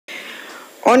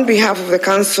On behalf of the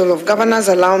Council of Governors,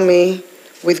 allow me,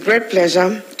 with great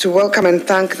pleasure, to welcome and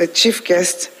thank the Chief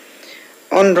Guest,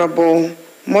 Honorable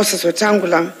Moses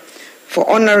Wetangula, for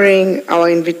honoring our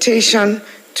invitation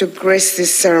to grace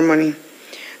this ceremony.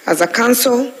 As a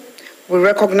Council, we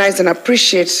recognize and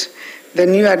appreciate the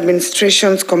new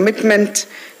administration's commitment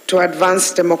to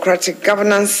advance democratic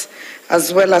governance,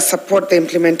 as well as support the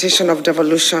implementation of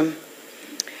devolution.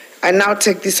 I now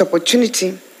take this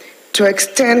opportunity to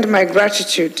extend my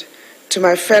gratitude to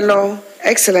my fellow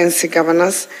Excellency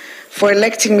Governors for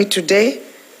electing me today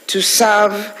to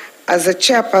serve as the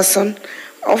chairperson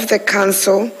of the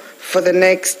Council for the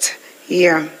next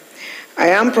year. I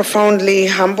am profoundly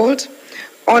humbled,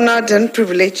 honored, and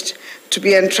privileged to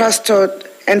be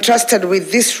entrusted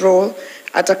with this role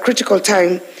at a critical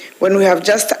time when we have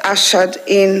just ushered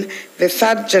in the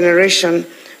third generation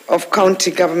of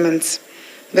county governments.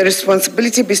 The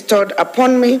responsibility bestowed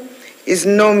upon me is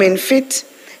no mean feat,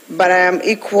 but I am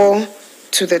equal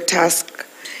to the task.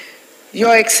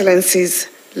 Your Excellencies,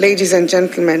 ladies and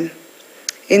gentlemen,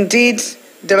 indeed,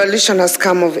 devolution has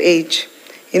come of age.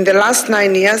 In the last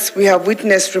 9 years, we have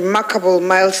witnessed remarkable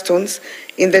milestones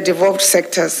in the devolved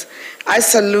sectors. I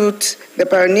salute the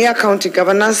pioneer county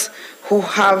governors who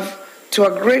have, to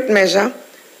a great measure,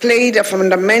 played a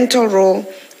fundamental role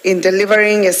in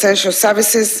delivering essential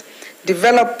services,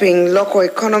 developing local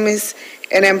economies,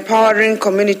 and empowering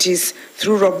communities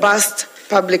through robust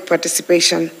public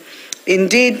participation.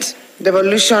 Indeed,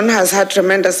 devolution has had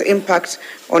tremendous impact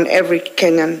on every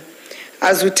Kenyan.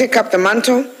 As we take up the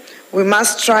mantle, we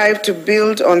must strive to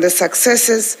build on the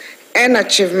successes and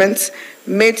achievements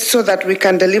made so that we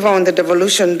can deliver on the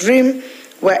devolution dream,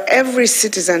 where every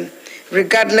citizen,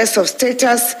 regardless of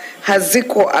status, has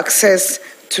equal access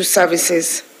to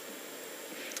services.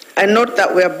 I note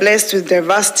that we are blessed with a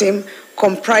diverse team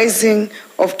comprising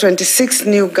of 26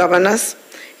 new governors,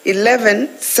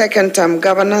 11 second-term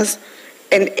governors,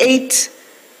 and 8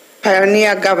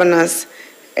 pioneer governors,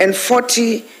 and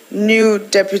 40 new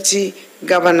deputy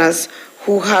governors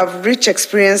who have rich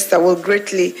experience that will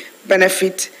greatly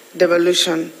benefit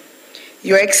devolution.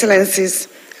 Your Excellencies,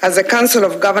 as a Council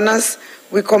of Governors,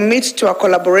 we commit to a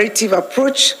collaborative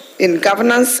approach in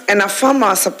governance and affirm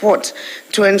our support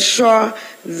to ensure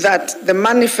that the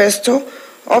manifesto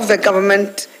of the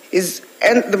government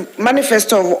and the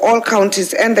manifesto of all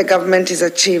counties and the government is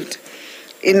achieved.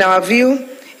 In our view,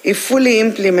 if fully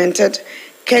implemented,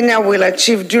 Kenya will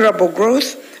achieve durable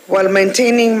growth while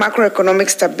maintaining macroeconomic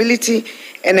stability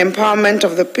and empowerment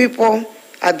of the people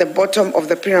at the bottom of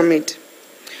the pyramid.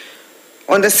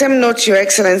 On the same note, Your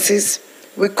Excellencies,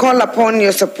 we call upon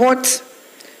your support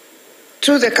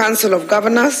to the Council of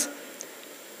Governors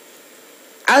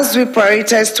as we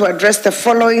prioritize to address the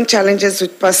following challenges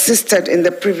which persisted in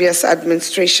the previous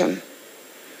administration.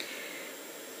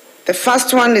 The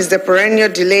first one is the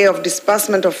perennial delay of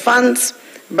disbursement of funds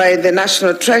by the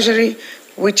National Treasury,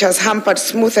 which has hampered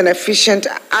smooth and efficient,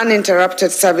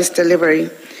 uninterrupted service delivery.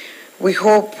 We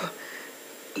hope,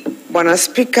 Bwana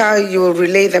Speaker, you will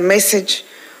relay the message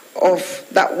of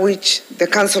that which the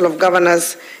Council of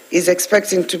Governors is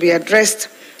expecting to be addressed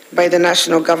by the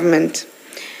national government.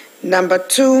 Number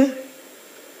 2,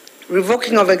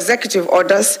 revoking of executive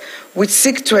orders which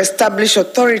seek to establish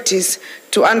authorities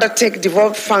to undertake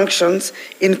devolved functions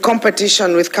in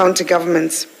competition with county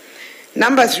governments.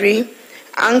 Number 3,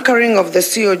 anchoring of the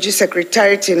COG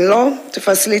Secretariat in law to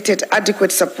facilitate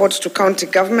adequate support to county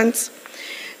governments.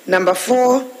 Number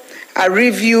 4, a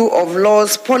review of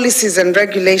laws, policies, and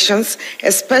regulations,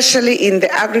 especially in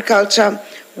the agriculture,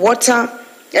 water,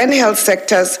 and health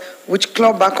sectors, which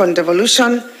claw back on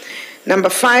devolution. Number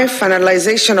 5,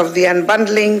 finalization of the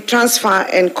unbundling, transfer,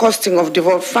 and costing of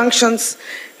devolved functions.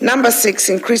 Number 6,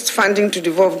 increased funding to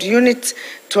devolved units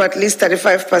to at least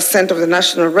 35% of the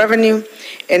national revenue.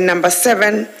 And number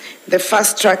 7, the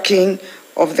fast-tracking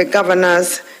of the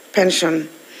governor's pension.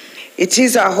 It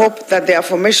is our hope that the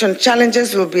aforementioned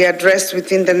challenges will be addressed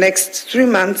within the next 3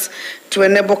 months to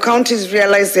enable counties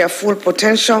realize their full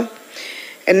potential.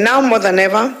 And now more than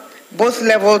ever, both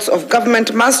levels of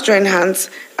government must join hands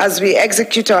as we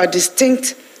execute our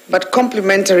distinct but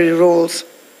complementary roles.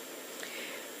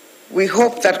 We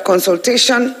hope that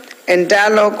consultation and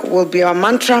dialogue will be our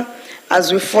mantra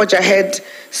as we forge ahead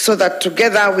so that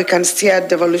together we can steer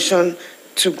devolution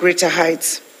to greater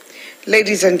heights.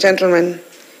 Ladies and gentlemen,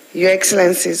 Your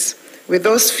Excellencies, with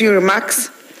those few remarks,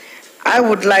 I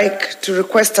would like to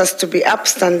request us to be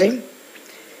upstanding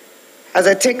as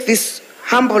I take this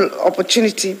humble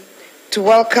opportunity to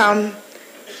welcome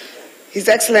His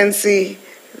Excellency,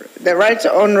 the Right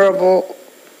Honorable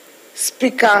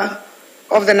Speaker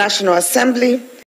of the National Assembly,